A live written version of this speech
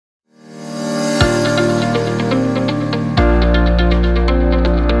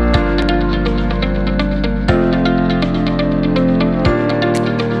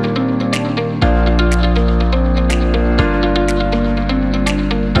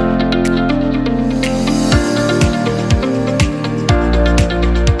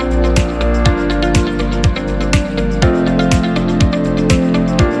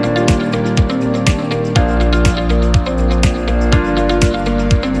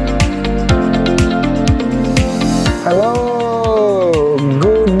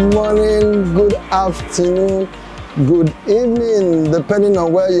afternoon, good evening, depending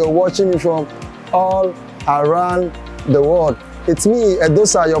on where you're watching me from all around the world. It's me,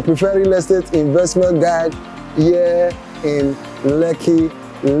 Edosa, your preferred real estate investment guide here in Lekki,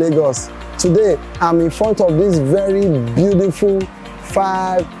 Lagos. Today, I'm in front of this very beautiful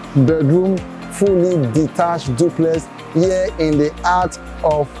 5-bedroom, fully detached duplex here in the heart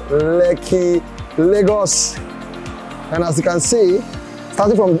of Lekki, Lagos. And as you can see,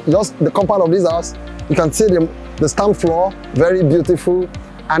 starting from just the compound of this house, you can see the stamp floor, very beautiful,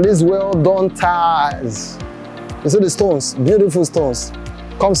 and these well done tiles. You see the stones, beautiful stones.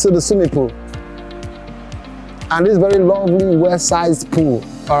 Comes to the swimming pool. And this very lovely well-sized pool,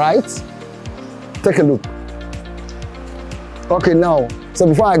 all right? Take a look. Okay, now, so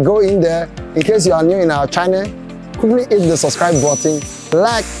before I go in there, in case you are new in our channel, quickly hit the subscribe button,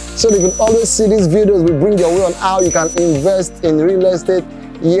 like, so that you can always see these videos we bring your way on how you can invest in real estate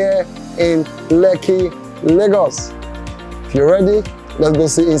here in Lekki, Lagos. If you're ready, let's go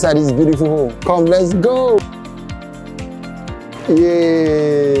see inside this beautiful home. Come, let's go.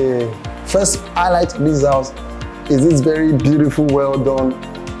 Yeah. First highlight of this house is this very beautiful, well done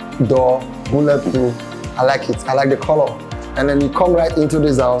door, bulletproof. I like it. I like the color. And then you come right into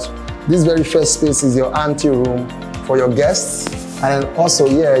this house. This very first space is your ante room for your guests. And then also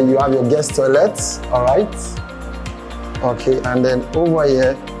here you have your guest toilets. All right. Okay. And then over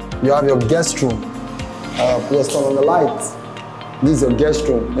here you have your guest room. Just turn on the lights. This is your guest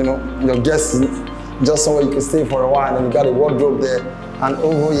room. You know, your guest is just somewhere you can stay for a while, and you got a wardrobe there. And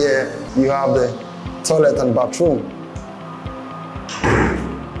over here you have the toilet and bathroom.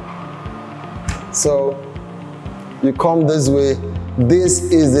 So you come this way. This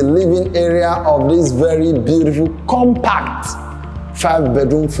is the living area of this very beautiful, compact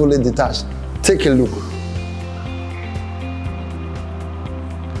 5-bedroom, fully detached. Take a look.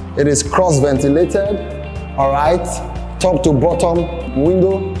 It is cross-ventilated, all right, top to bottom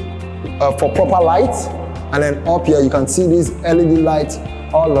window for proper light. And then up here, you can see this LED light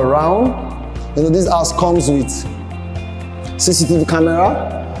all around. You know, this house comes with CCTV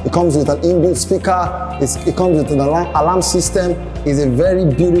camera. It comes with an inbuilt speaker. It comes with an alarm system. It's a very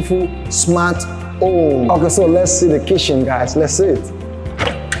beautiful, smart home. Okay, so let's see the kitchen, guys. Let's see it.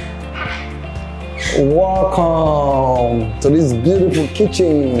 Welcome to this beautiful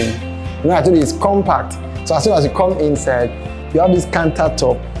kitchen. You know, I told you it's compact. So as soon as you come inside, you have this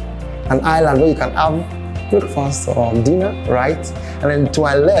countertop, an island where you can have breakfast or dinner, right? And then to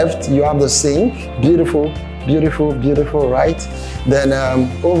my left, you have the sink. Beautiful, beautiful, beautiful, right? Then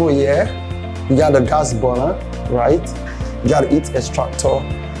over here, you got the gas burner, right? You got the heat extractor.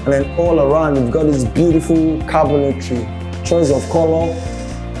 And then all around, you've got this beautiful cabinetry. Choice of color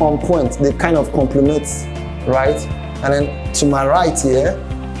on point. They kind of complement, right? And then to my right here,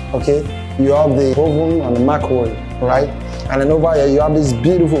 okay, you have the oven and the microwave, right? And then over here, you have this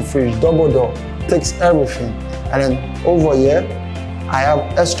beautiful fridge, double door, takes everything. And then over here, I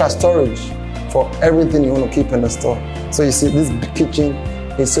have extra storage for everything you want to keep in the store. So you see, this kitchen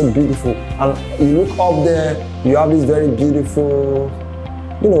is so beautiful. And you look up there, you have this very beautiful,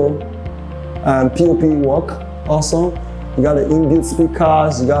 you know, POP work also. You got the inbuilt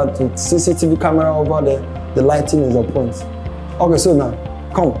speakers, you got the CCTV camera over there. The lighting is on point. Okay, so now,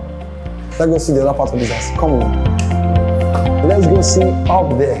 come. Let's go see the other part of this house. Come on. Let's go see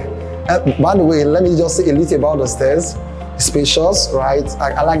up there. By the way, let me just say a little about the stairs. Spacious, right?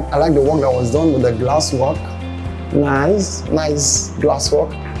 I like the work that was done with the glass work. Nice glass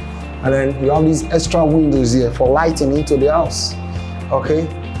work. And then you have these extra windows here for lighting into the house. Okay,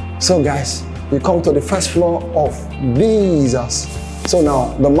 so guys, we come to the first floor of this house. So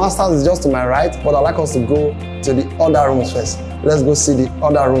now the master is just to my right, but I'd like us to go to the other rooms first. Let's go see the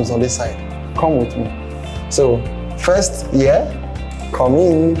other rooms on this side. Come with me. So first here, come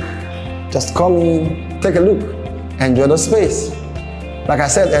in, just come in, take a look, enjoy the space. Like I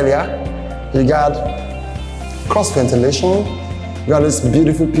said earlier, you got cross ventilation, you got this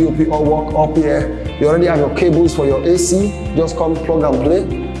beautiful POP all work up here. You already have your cables for your AC, just come plug and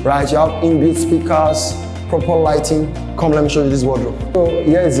play, right? You have inbuilt speakers, proper lighting. Come, let me show you this wardrobe. So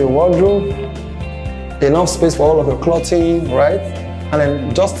here is the wardrobe, enough space for all of your clothing, right? And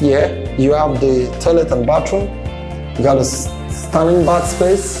then just here, you have the toilet and bathroom. You got a standing bath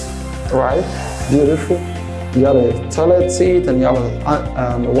space, right? Beautiful. You got a toilet seat and you have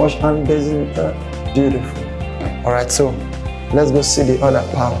a wash hand basin there. Beautiful. All right, so let's go see the other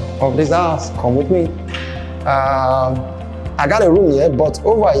part of this house. Come with me. I got a room here, but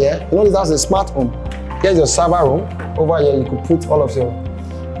over here, you know this house is a smart home. Here's your server room. Over here, you could put all of your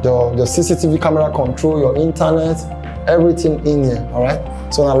CCTV camera control, your internet, everything in here, all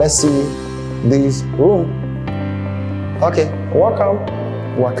right? So now let's see this room. Okay, welcome.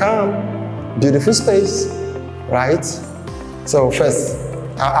 Beautiful space, right? So first,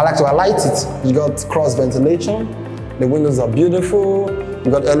 I like to highlight it. You got cross ventilation. The windows are beautiful.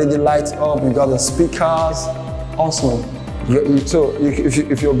 You got LED lights up. You got the speakers. Awesome.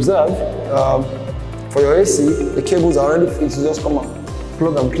 If you observe, for your AC, the cables are already fixed. You just come and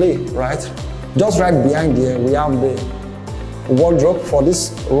plug and play, right? Just right behind here, we have the wardrobe for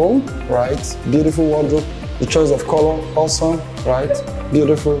this room, right? Beautiful wardrobe. The choice of color, awesome, right?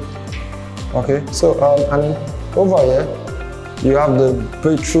 Beautiful. Okay, so and over here, you have the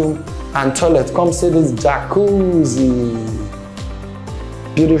bathroom and toilet. Come see this jacuzzi.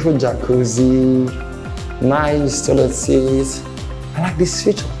 Beautiful jacuzzi. Nice toilet seat. I like this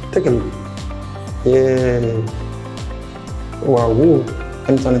feature. Take a look. Yeah. Wow. Let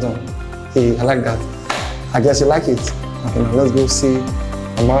me turn it on. Hey, I like that. I guess you like it. Okay, now let's go see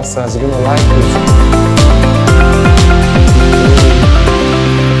the masters. You're gonna like it.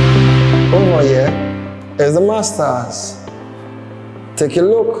 Over here is the masters. Take a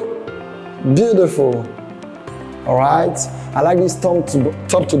look. Beautiful. All right. I like this top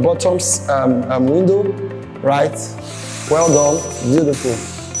to bottom window. Right. Well done. Beautiful.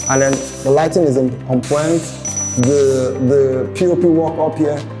 And then the lighting is on point. The POP work up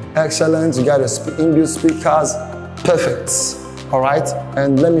here. Excellent. You got the InBuilt speakers. Perfect. All right.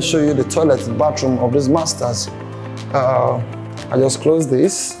 And let me show you the toilet bathroom of this masters. I just close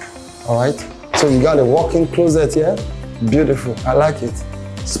this. All right. So you got a walk-in closet here. Beautiful. I like it.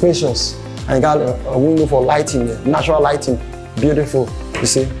 Spacious. And you got a window for lighting here. Natural lighting. Beautiful. You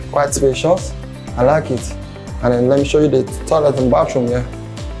see, quite spacious. I like it. And then let me show you the toilet and bathroom here.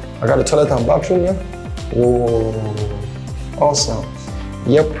 I got the toilet and bathroom here. Whoa. Awesome.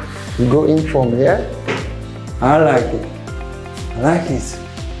 Yep. You go in from here. I like it. I like it.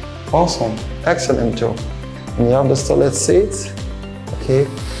 Awesome. Excellent job. And you have the toilet seat. Okay.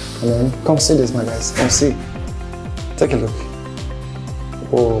 And then come see this, my guys. Come see. Take a look.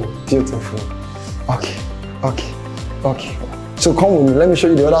 Oh, beautiful. Okay. Okay. Okay. So come with me. Let me show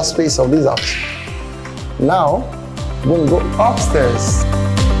you the other space of this house. Now, we're going to go upstairs.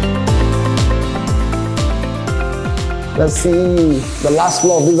 Let's see the last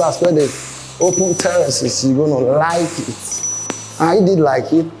floor of this house where the open terraces. You're going to like it. I did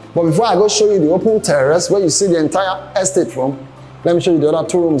like it. But before I go show you the open terrace where you see the entire estate from, let me show you the other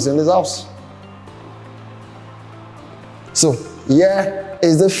 2 rooms in this house. So here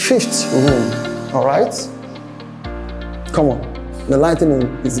is the 5th room. All right. Come on. The lighting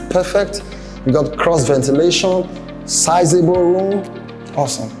is perfect. You got cross ventilation, sizable room,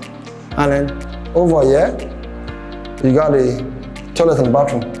 awesome. And then over here, you got a toilet and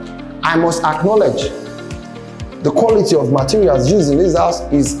bathroom. I must acknowledge the quality of materials used in this house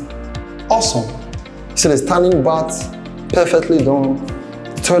is awesome. See the standing bath, perfectly done.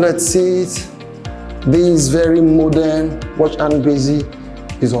 Toilet seat, this very modern wash and basin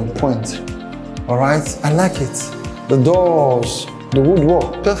is on point. All right, I like it. The doors, the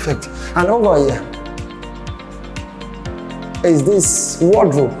woodwork, perfect. And over here is this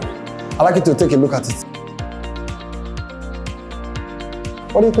wardrobe. I'd like you to take a look at it.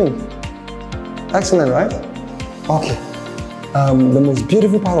 What do you think? Excellent, right? Okay. The most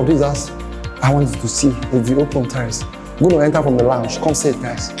beautiful part of this house I want you to see is the open terrace. We're going to enter from the lounge. Come see it,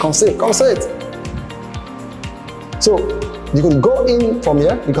 guys. Come see it. Come see it. So you can go in from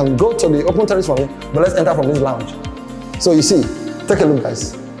here. You can go to the open terrace from here. But let's enter from this lounge. So you see, take a look,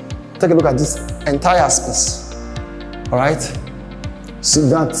 guys. Take a look at this entire space. All right. So you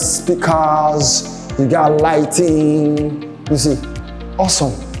got speakers. You got lighting. You see,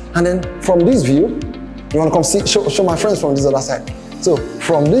 awesome. And then from this view, you want to come see, show my friends from this other side. So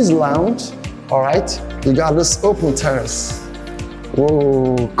from this lounge, all right, you got this open terrace.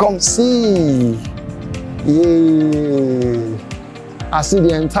 Whoa, come see. Yeah. I see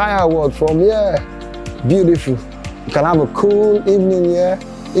the entire world from here. Beautiful. You can have a cool evening here,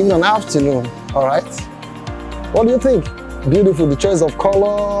 even an afternoon, all right? What do you think? Beautiful, the choice of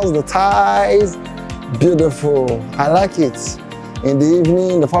colors, the ties, beautiful. I like it. In the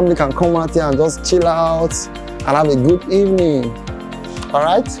evening, the family can come out here and just chill out and have a good evening. All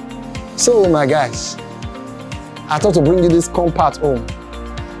right? So, my guys, I thought to bring you this compact home.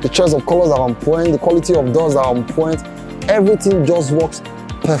 The choice of colors are on point, the quality of doors are on point. Everything just works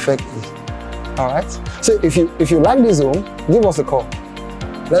perfectly. All right? So, if you like this home, give us a call.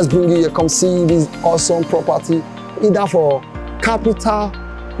 Let's bring you here, come see this awesome property, either for capital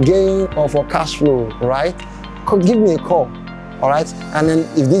gain or for cash flow, right? Give me a call. All right, and then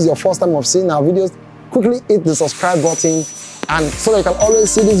if this is your first time of seeing our videos, quickly hit the subscribe button and so that you can always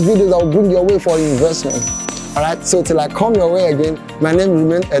see these videos that will bring your way for investment. Alright, so till I come your way again, my name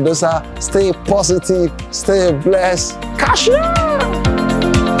remains Edosa. Stay positive, stay blessed. Cash out!